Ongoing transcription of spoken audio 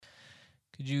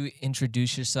Could you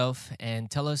introduce yourself and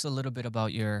tell us a little bit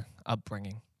about your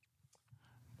upbringing?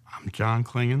 I'm John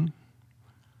Klingon.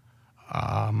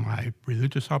 My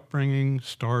religious upbringing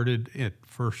started at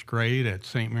first grade at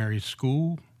St. Mary's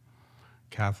School,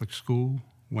 Catholic school.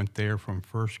 Went there from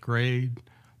first grade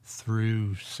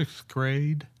through sixth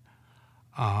grade.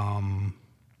 Um,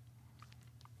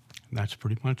 that's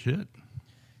pretty much it.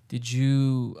 Did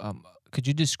you could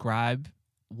you describe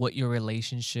what your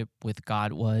relationship with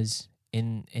God was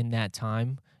in that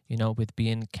time? You know, with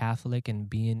being Catholic and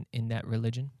being in that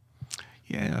religion.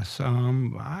 Yes,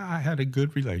 I had a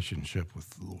good relationship with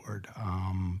the Lord.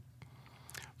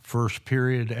 First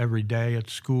period every day at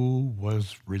school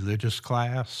was religious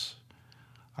class.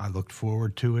 I looked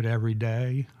forward to it every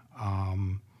day.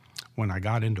 When I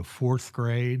got into fourth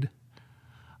grade,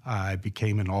 I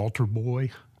became an altar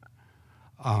boy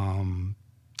and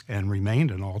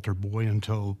remained an altar boy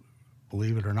until,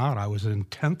 believe it or not, I was in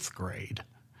 10th grade.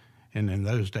 And in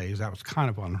those days, that was kind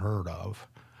of unheard of.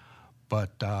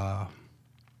 But I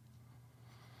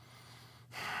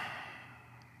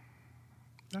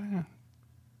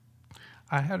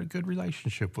had a good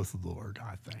relationship with the Lord,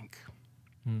 I think.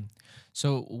 Hmm.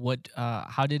 So,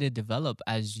 How did it develop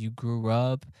as you grew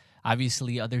up?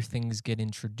 Obviously, other things get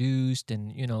introduced,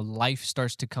 and life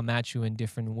starts to come at you in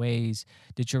different ways.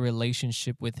 Did your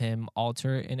relationship with Him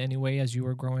alter in any way as you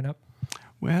were growing up?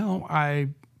 Well, I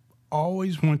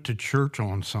always went to church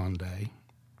on Sunday.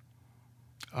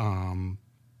 Um,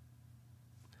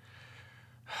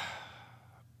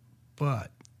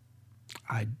 but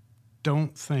I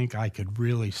don't think I could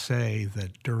really say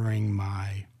that during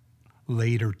my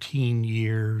later teen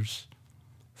years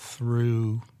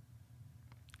through,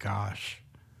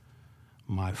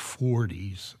 my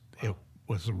 40s, it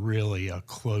was really a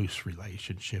close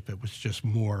relationship. It was just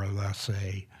more or less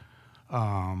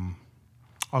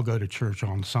I'll go to church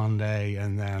on Sunday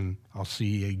and then I'll see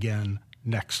you again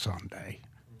next Sunday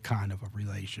kind of a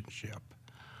relationship.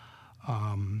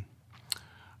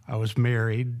 I was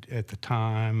married at the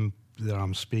time that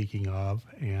I'm speaking of,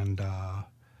 and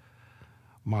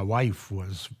my wife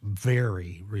was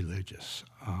very religious.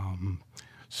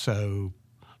 So,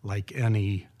 like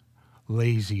any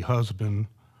lazy husband,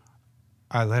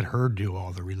 I let her do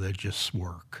all the religious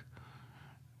work,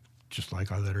 just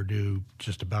like I let her do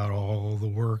just about all the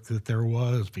work that there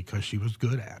was because she was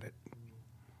good at it.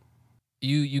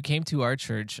 You came to our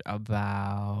church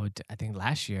about, I think,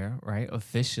 last year, right?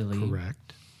 Officially.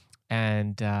 Correct.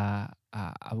 And I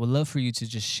would love for you to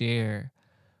just share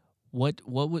what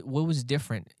was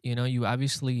different. You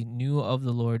obviously knew of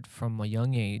the Lord from a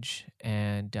young age,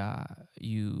 and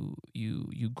you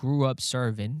grew up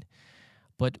serving.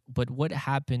 But what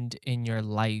happened in your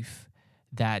life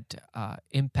that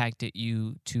impacted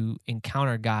you to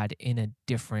encounter God in a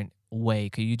different way?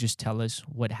 Could you just tell us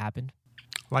what happened?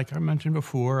 Like I mentioned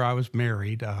before, I was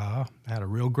married, had a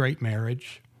real great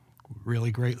marriage,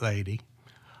 really great lady.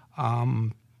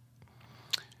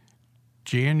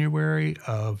 January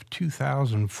of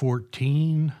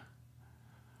 2014,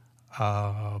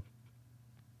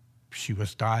 she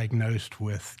was diagnosed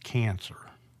with cancer.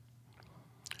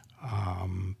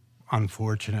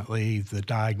 Unfortunately, the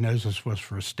diagnosis was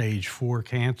for stage 4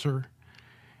 cancer,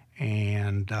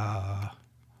 and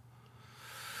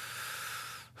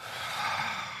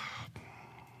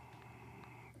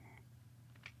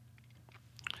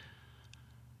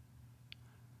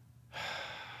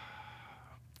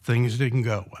things didn't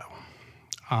go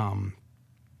well.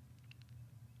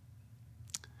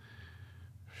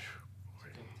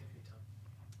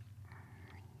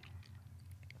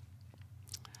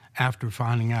 After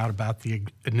finding out about the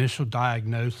initial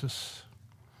diagnosis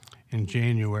in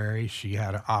January, she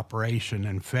had an operation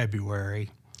in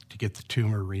February to get the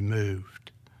tumor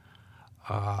removed.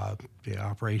 The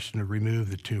operation to remove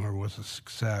the tumor was a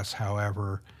success.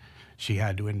 However, she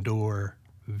had to endure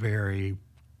very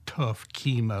tough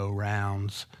chemo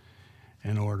rounds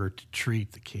in order to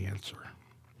treat the cancer.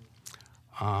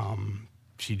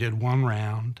 She did one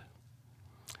round,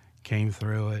 came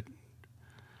through it,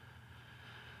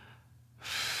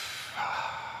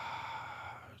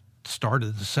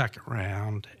 started the second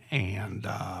round, and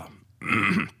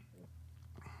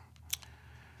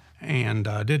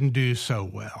didn't do so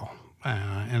well.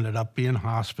 Ended up being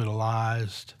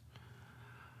hospitalized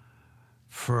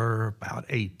for about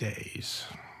 8 days.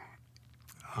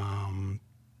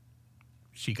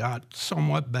 She got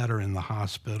somewhat better in the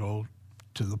hospital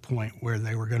to the point where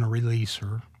they were going to release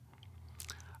her.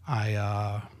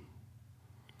 I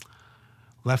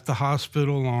left the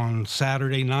hospital on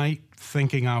Saturday night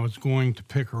thinking I was going to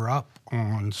pick her up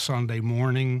on Sunday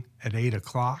morning at 8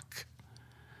 o'clock.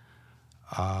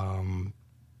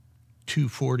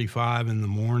 2:45 in the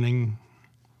morning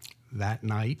that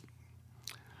night,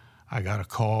 I got a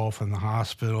call from the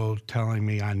hospital telling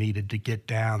me I needed to get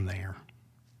down there.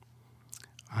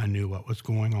 I knew what was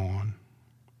going on.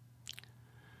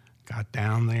 Got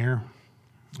down there,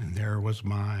 and there was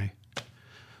my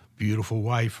beautiful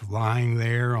wife lying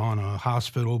there on a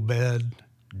hospital bed,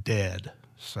 dead.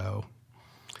 So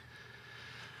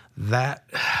that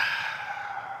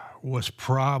was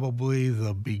probably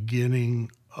the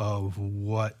beginning of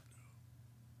what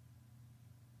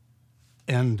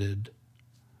ended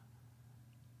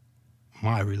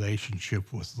my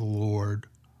relationship with the Lord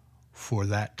for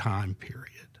that time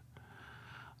period.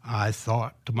 I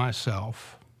thought to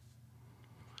myself,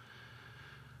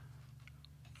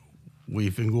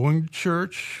 we've been going to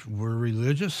church, we're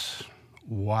religious,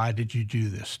 why did you do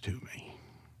this to me?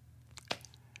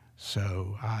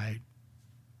 So I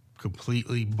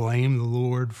completely blame the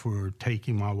Lord for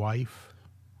taking my wife.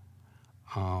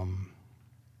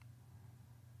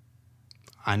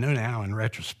 I know now in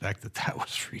retrospect that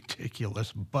was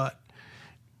ridiculous, but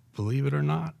believe it or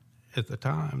not, at the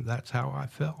time, that's how I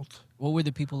felt. What were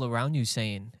the people around you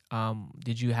saying?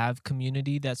 Did you have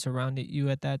community that surrounded you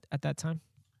at that time?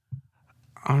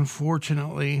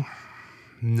 Unfortunately,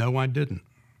 no, I didn't.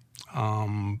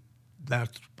 I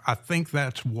think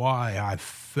that's why I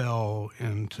fell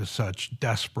into such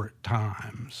desperate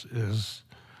times. Is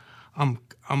I'm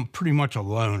pretty much a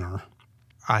loner.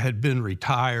 I had been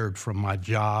retired from my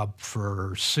job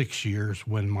for 6 years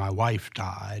when my wife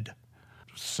died,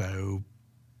 so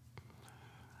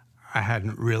I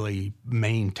hadn't really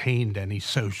maintained any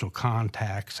social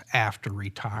contacts after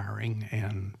retiring,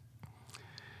 and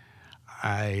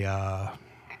I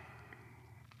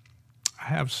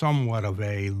have somewhat of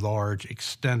a large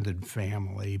extended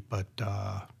family, but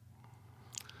I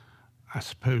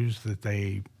suppose that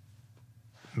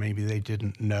maybe they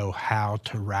didn't know how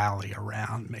to rally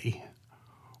around me,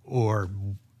 or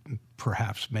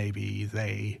perhaps maybe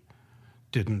they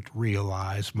didn't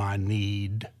realize my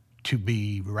need to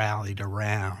be rallied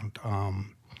around.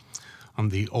 I'm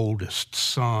the oldest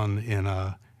son in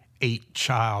a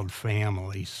 8-child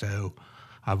family, so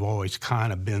I've always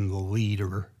kind of been the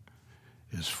leader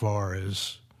as far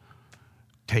as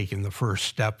taking the first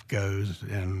step goes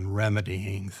in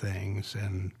remedying things,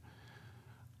 and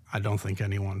I don't think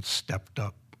anyone stepped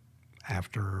up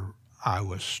after I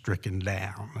was stricken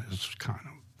down, is kind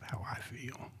of how I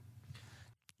feel.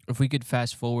 If we could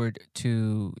fast forward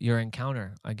to your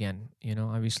encounter again,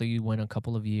 obviously you went a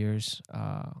couple of years.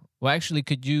 Well, actually,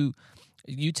 could you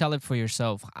tell it for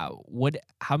yourself?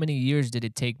 How many years did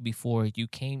it take before you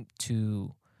came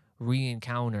to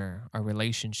re-encounter a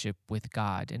relationship with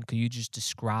God? And could you just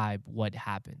describe what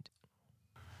happened?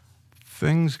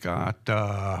 Things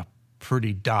got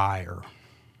pretty dire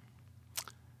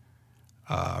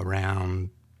around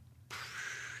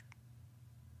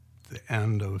the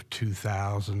end of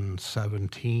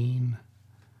 2017.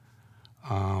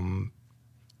 I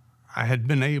had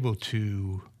been able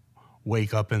to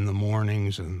wake up in the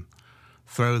mornings and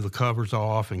throw the covers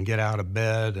off and get out of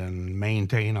bed and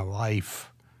maintain a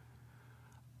life.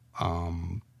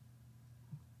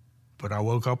 But I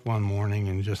woke up one morning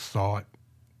and just thought,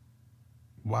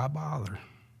 why bother?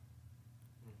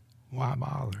 Why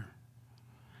bother?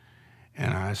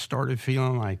 And I started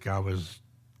feeling like I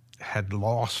had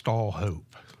lost all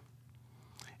hope.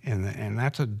 And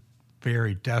that's a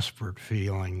very desperate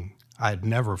feeling. I'd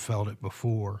never felt it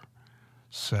before.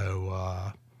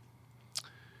 So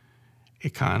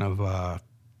it kind of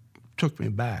took me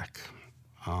back.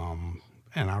 And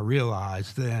I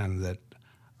realized then that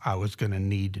I was going to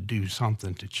need to do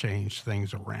something to change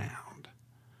things around.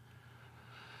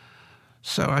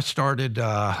 So I started,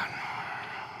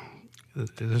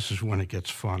 this is when it gets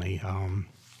funny.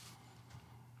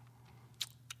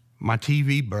 My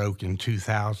TV broke in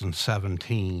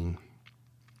 2017.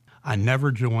 I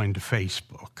never joined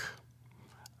Facebook.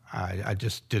 I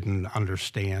just didn't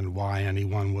understand why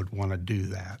anyone would want to do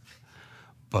that.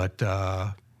 But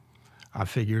I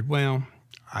figured, well,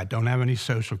 I don't have any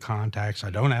social contacts. I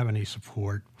don't have any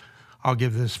support. I'll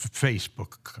give this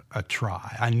Facebook a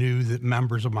try. I knew that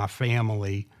members of my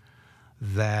family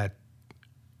that,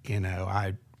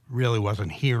 I really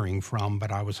wasn't hearing from,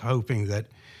 but I was hoping that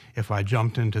if I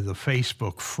jumped into the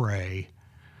Facebook fray,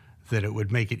 that it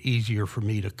would make it easier for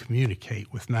me to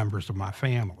communicate with members of my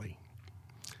family.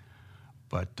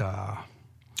 But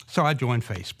so I joined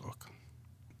Facebook.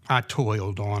 I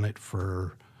toiled on it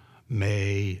for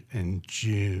May and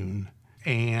June,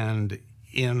 and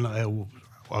in a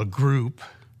group,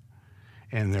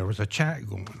 and there was a chat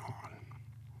going on.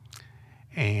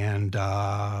 And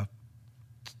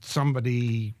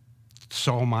somebody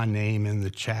saw my name in the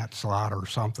chat slot or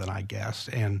something, I guess,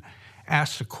 and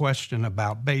asked a question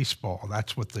about baseball.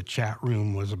 That's what the chat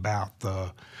room was about,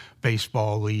 the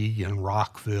baseball league in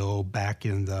Rockville back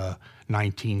in the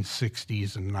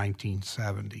 1960s and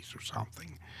 1970s or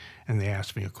something. And they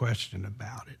asked me a question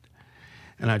about it.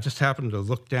 And I just happened to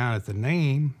look down at the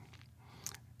name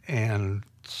and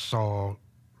saw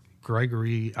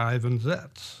Gregory Ivan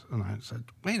Zetz. And I said,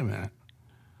 wait a minute.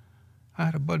 I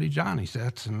had a buddy, Johnny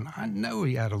Zetz, and I know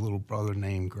he had a little brother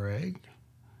named Greg.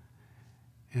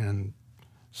 And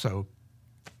so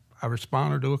I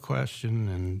responded to a question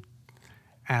and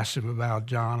asked him about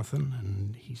Jonathan,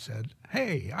 and he said,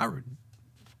 hey,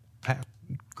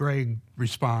 Greg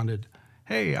responded,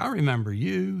 hey, I remember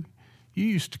you. You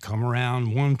used to come around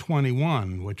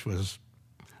 121, which was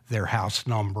their house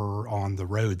number on the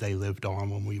road they lived on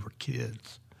when we were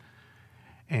kids.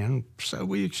 And so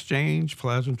we exchanged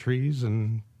pleasantries,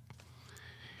 and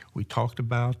we talked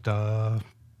about,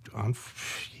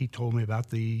 he told me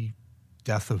about the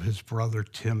death of his brother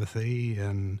Timothy,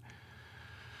 and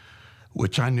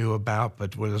which I knew about,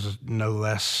 but was no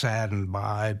less saddened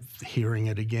by hearing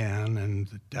it again, and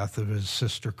the death of his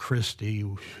sister Christy,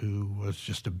 who was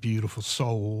just a beautiful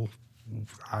soul,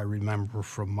 I remember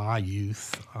from my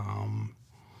youth.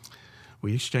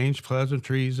 We exchanged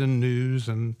pleasantries and news,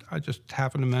 and I just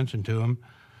happened to mention to him,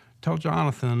 tell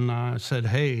Jonathan, I said,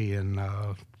 hey, and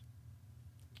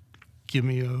give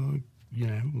me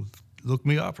look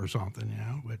me up or something,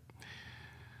 but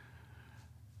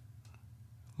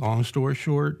long story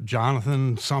short,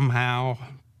 Jonathan somehow,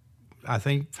 I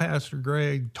think Pastor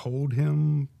Greg told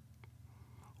him,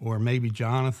 or maybe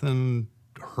Jonathan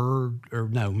heard, or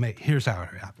no, here's how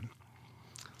it happened.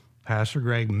 Pastor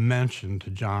Greg mentioned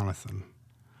to Jonathan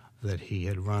that he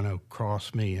had run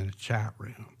across me in a chat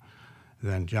room.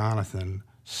 Then Jonathan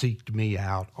seeked me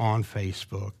out on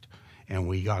Facebook, and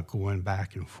we got going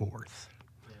back and forth.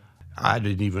 Yeah. I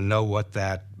didn't even know what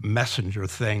that messenger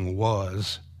thing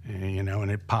was, and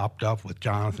it popped up with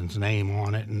Jonathan's name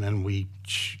on it, and then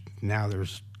now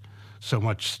there's so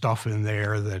much stuff in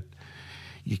there that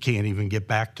you can't even get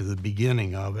back to the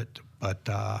beginning of it. But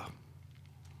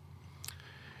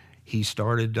he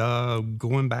started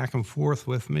going back and forth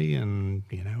with me, and,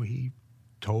 he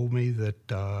told me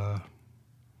that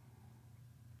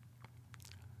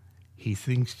he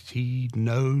thinks he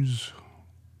knows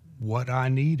what I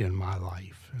need in my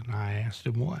life. And I asked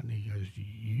him what, and he goes,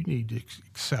 you need to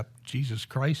accept Jesus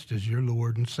Christ as your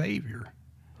Lord and Savior.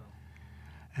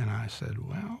 And I said,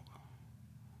 well,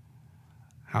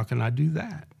 how can I do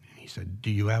that? And he said,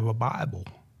 do you have a Bible?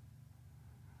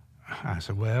 I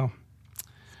said, well,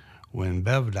 when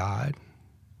Bev died,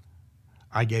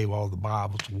 I gave all the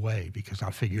Bibles away because I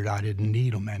figured I didn't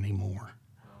need them anymore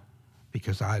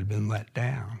because I had been let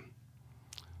down.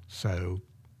 So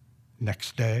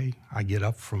next day, I get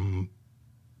up from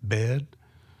bed,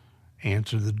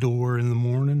 answer the door in the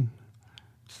morning.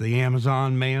 It's the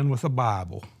Amazon man with a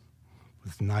Bible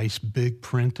with nice big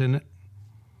print in it.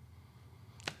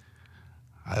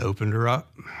 I opened her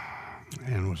up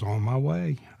and was on my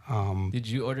way. Did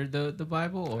you order the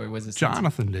Bible, or was it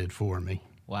Jonathan did for me?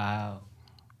 Wow.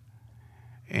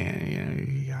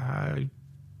 And I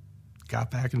got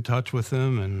back in touch with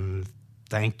him and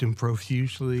thanked him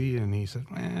profusely, and he said,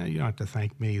 well, you don't have to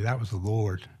thank me. That was the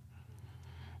Lord.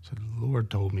 So the Lord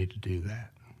told me to do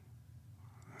that.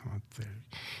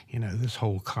 This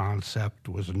whole concept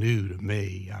was new to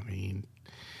me. I mean,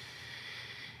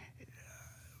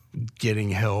 getting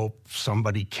help,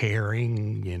 somebody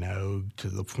caring, to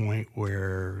the point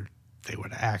where they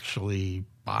would actually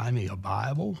buy me a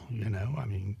Bible, I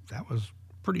mean, that was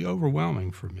pretty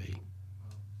overwhelming for me.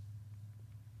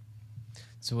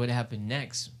 So what happened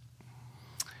next?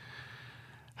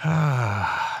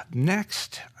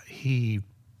 Next, he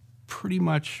pretty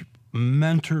much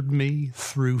mentored me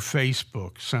through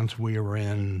Facebook since we were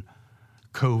in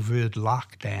COVID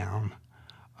lockdown.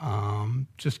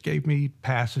 Just gave me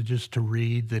passages to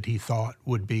read that he thought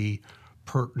would be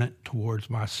pertinent towards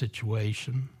my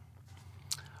situation.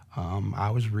 I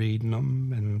was reading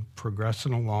them and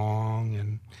progressing along,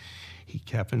 and he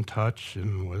kept in touch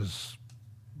and was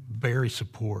very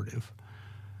supportive.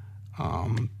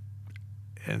 And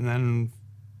then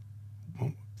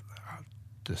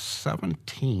the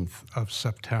 17th of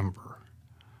September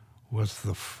was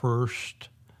the first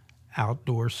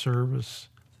outdoor service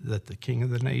that the King of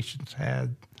the Nations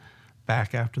had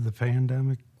back after the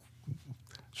pandemic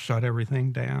shut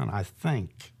everything down, I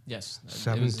think. Yes.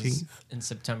 17th? In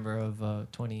September of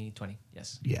 2020,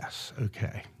 yes. Yes,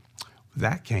 okay.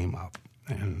 That came up,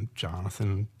 and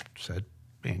Jonathan said,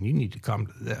 man, you need to come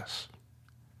to this.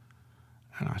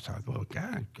 And I said, well,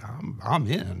 God, I'm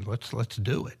in. Let's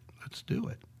do it. Let's do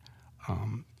it.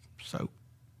 So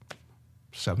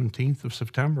 17th of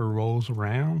September rolls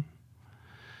around.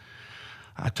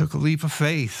 I took a leap of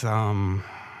faith. I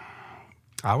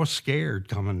was scared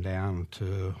coming down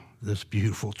to this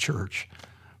beautiful church.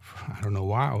 I don't know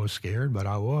why I was scared, but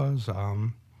I was.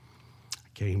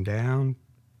 Came down,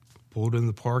 pulled in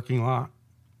the parking lot,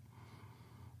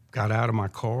 got out of my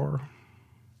car,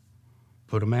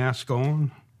 put a mask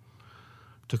on,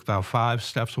 took about 5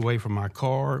 steps away from my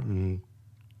car, and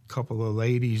a couple of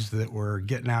ladies that were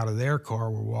getting out of their car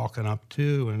were walking up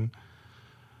too, and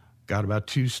got about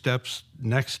 2 steps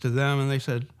next to them, and they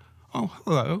said, "Oh,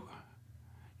 hello.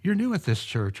 You're new at this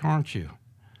church, aren't you?"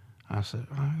 I said,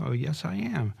 "Oh, yes, I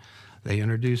am." They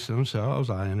introduced themselves.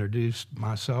 I introduced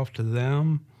myself to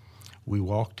them. We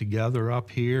walked together up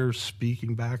here,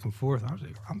 speaking back and forth.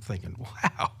 I'm thinking,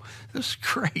 wow, this is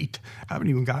great. I haven't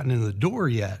even gotten in the door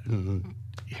yet. And,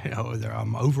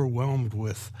 I'm overwhelmed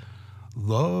with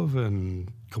love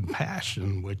and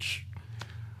compassion, which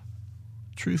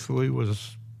truthfully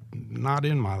was not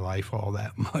in my life all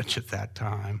that much at that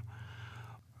time.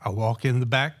 I walk in the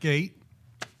back gate,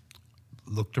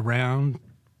 looked around,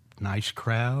 nice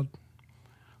crowd,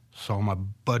 saw my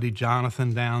buddy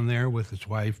Jonathan down there with his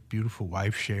wife, beautiful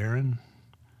wife Sharon.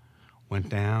 Went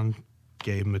down,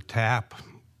 gave him a tap,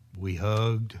 we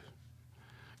hugged,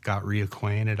 got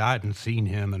reacquainted. I hadn't seen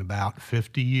him in about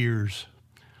 50 years,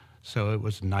 so it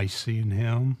was nice seeing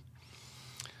him.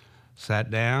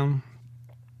 Sat down,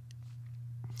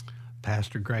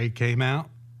 Pastor Greg came out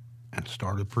and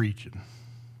started preaching.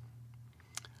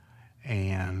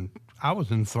 And I was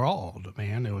enthralled,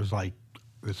 man. It was like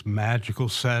this magical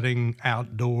setting,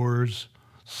 outdoors,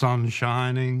 sun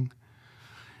shining.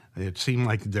 It seemed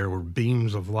like there were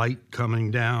beams of light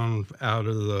coming down out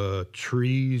of the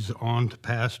trees onto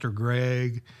Pastor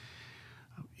Greg.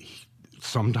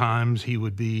 Sometimes he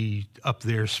would be up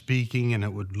there speaking, and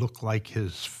it would look like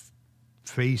his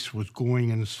face was going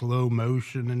in slow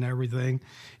motion and everything.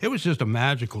 It was just a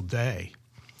magical day.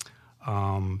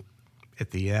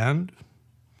 At the end,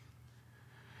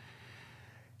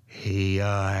 he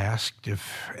asked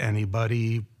if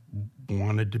anybody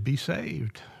wanted to be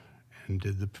saved and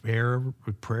did the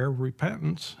prayer of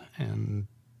repentance, and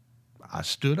I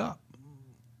stood up.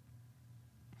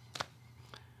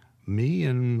 Me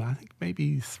and I think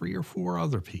maybe 3 or 4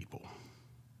 other people.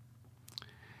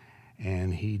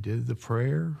 And he did the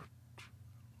prayer,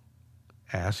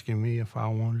 asking me if I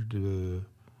wanted to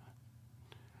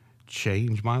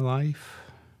change my life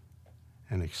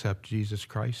and accept Jesus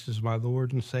Christ as my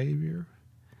Lord and Savior.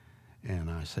 And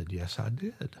I said, yes, I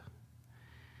did.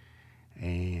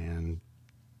 And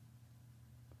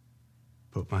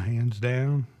put my hands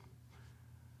down.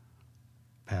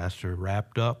 Pastor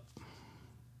wrapped up,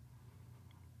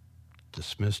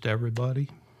 dismissed everybody.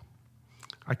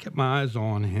 I kept my eyes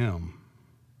on him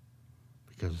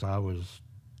because I was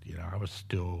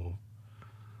still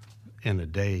in a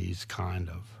daze, kind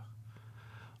of.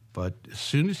 But as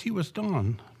soon as he was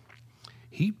done,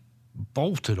 he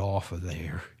bolted off of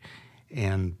there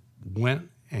and went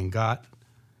and got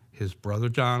his brother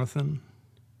Jonathan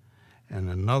and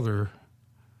another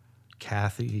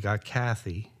Kathy. He got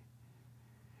Kathy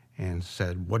and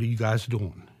said, "What are you guys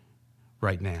doing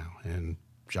right now?" And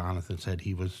Jonathan said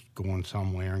he was going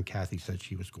somewhere, and Kathy said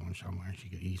she was going somewhere. And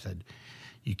he said,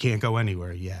 "You can't go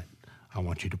anywhere yet. I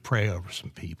want you to pray over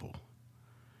some people."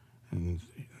 And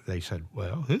they said,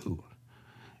 "Well, who?"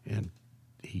 And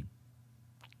he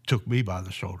took me by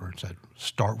the shoulder and said,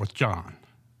 "Start with John."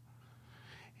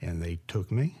 And they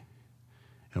took me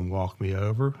and walked me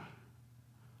over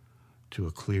to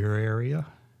a clear area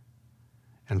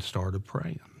and started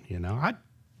praying.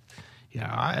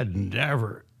 I had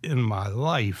never in my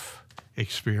life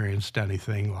experienced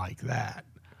anything like that.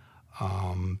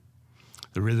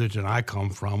 The religion I come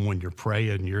from, when you're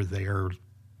praying, you're there,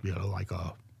 like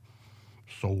a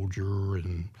soldier,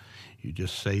 and you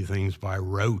just say things by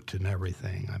rote and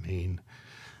everything. I mean,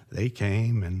 they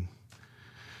came and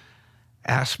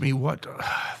asked me what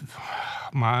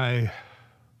my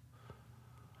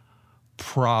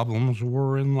problems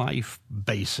were in life,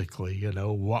 basically,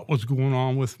 what was going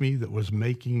on with me that was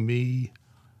making me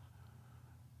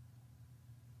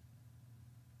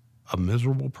a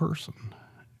miserable person.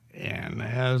 And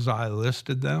as I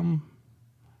listed them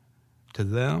to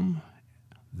them,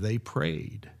 they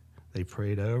prayed. They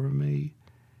prayed over me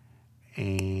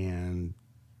and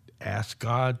asked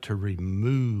God to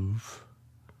remove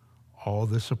all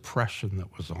this oppression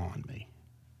that was on me.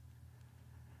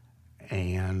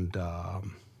 And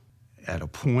at a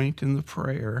point in the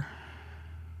prayer,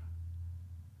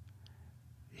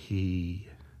 he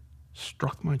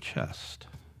struck my chest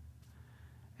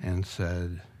and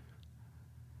said,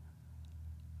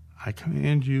 I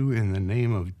command you in the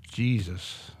name of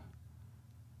Jesus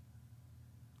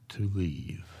to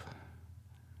leave.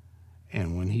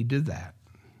 And when he did that,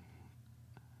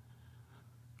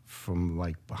 from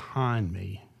like behind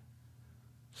me,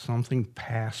 something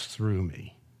passed through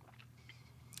me.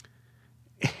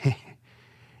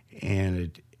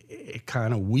 And it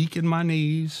kind of weakened my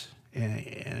knees, and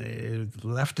it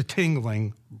left a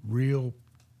tingling real,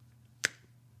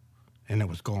 and it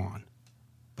was gone.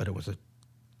 But it was a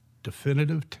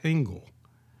definitive tingle.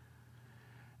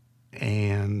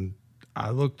 And I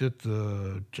looked at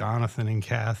the Jonathan and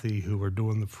Kathy who were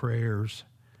doing the prayers.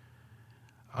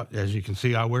 As you can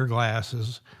see, I wear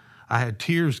glasses. I had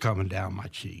tears coming down my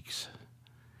cheeks.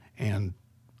 And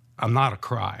I'm not a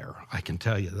crier, I can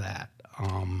tell you that.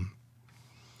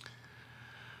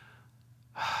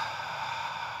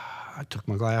 I took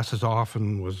my glasses off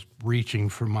and was reaching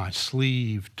for my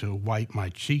sleeve to wipe my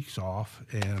cheeks off,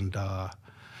 and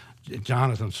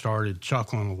Jonathan started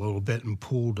chuckling a little bit and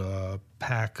pulled a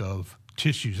pack of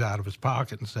tissues out of his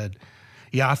pocket and said,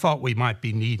 yeah, I thought we might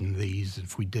be needing these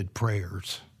if we did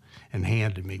prayers, and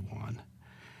handed me one.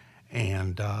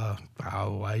 And I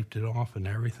wiped it off and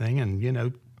everything. And, you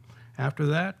know, after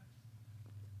that,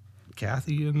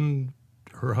 Kathy and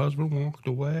her husband walked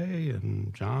away,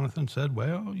 and Jonathan said,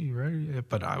 well, you ready?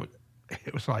 But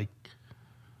it was like,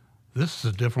 this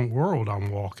is a different world I'm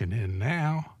walking in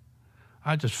now.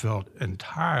 I just felt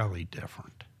entirely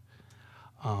different.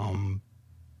 I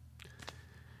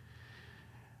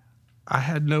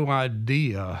had no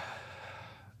idea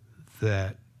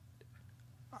that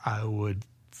I would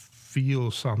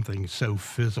feel something so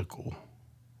physical,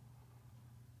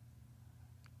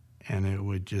 and it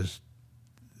would just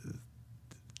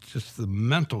the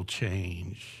mental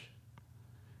change.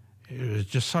 It was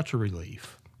just such a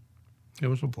relief. It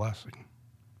was a blessing.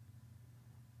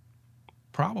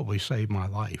 Probably saved my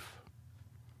life.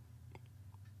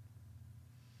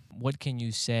 What can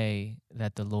you say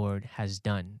that the Lord has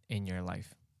done in your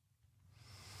life?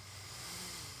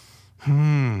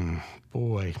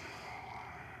 Boy.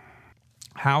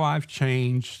 How I've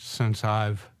changed since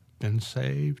I've been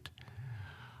saved.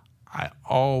 I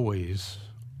always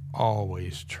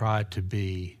try to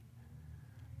be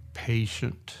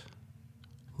patient,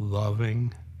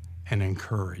 loving, and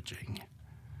encouraging.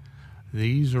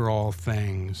 These are all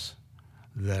things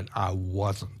that I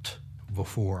wasn't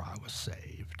before I was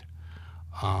saved.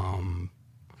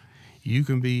 You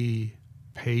can be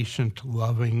patient,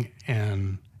 loving,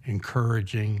 and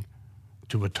encouraging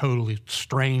to a totally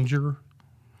stranger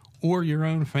or your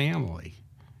own family,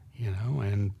 you know,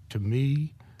 and to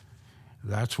me,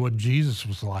 that's what Jesus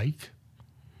was like.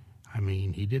 I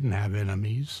mean, he didn't have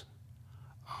enemies.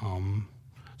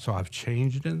 So I've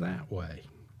changed in that way.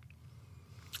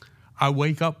 I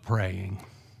wake up praying.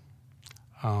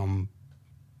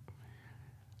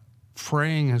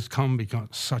 Praying has become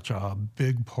such a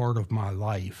big part of my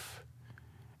life.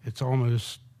 It's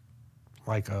almost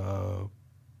like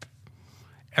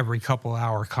every couple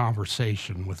hour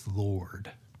conversation with the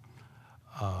Lord.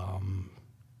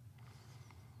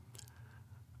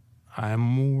 I'm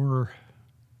more,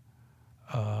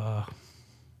 I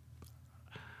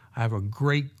have a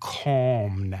great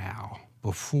calm now.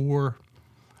 Before,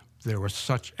 there was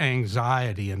such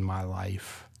anxiety in my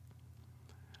life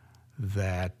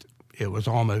that it was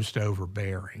almost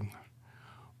overbearing.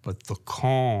 But the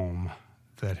calm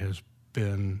that has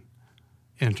been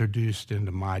introduced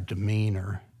into my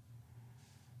demeanor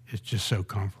is just so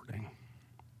comforting.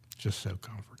 Just so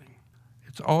comforting.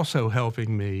 It's also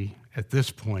helping me at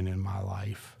this point in my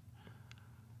life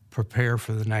prepare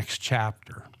for the next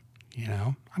chapter. You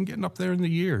know, I'm getting up there in the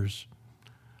years,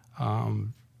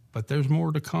 but there's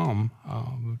more to come.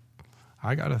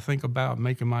 I got to think about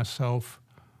making myself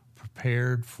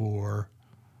prepared for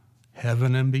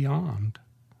heaven and beyond.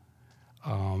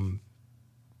 And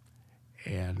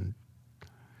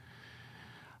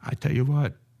I tell you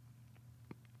what,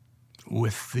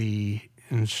 with the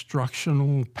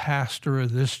instructional pastor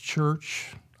of this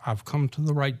church, I've come to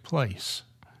the right place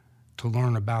to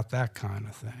learn about that kind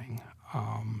of thing.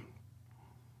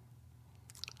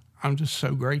 I'm just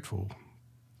so grateful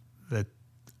that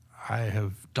I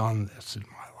have done this in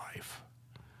my life.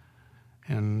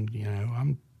 And, you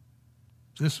know,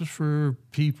 this is for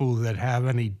people that have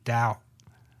any doubt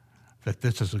that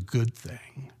this is a good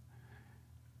thing.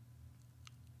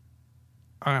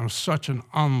 I am such an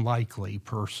unlikely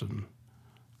person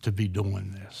to be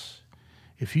doing this.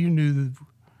 If you knew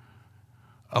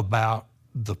about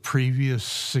the previous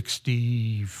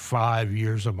 65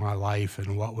 years of my life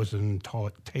and what was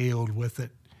entailed with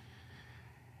it,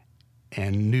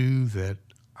 and knew that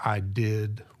I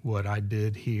did what I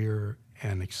did here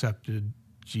and accepted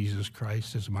Jesus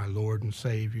Christ as my Lord and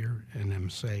Savior and am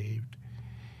saved.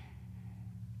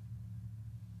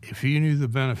 If you knew the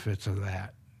benefits of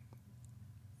that,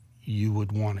 you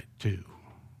would want it too.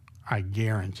 I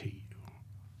guarantee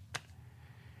you.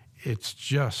 It's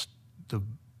just the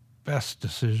best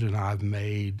decision I've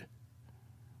made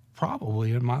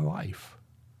probably in my life.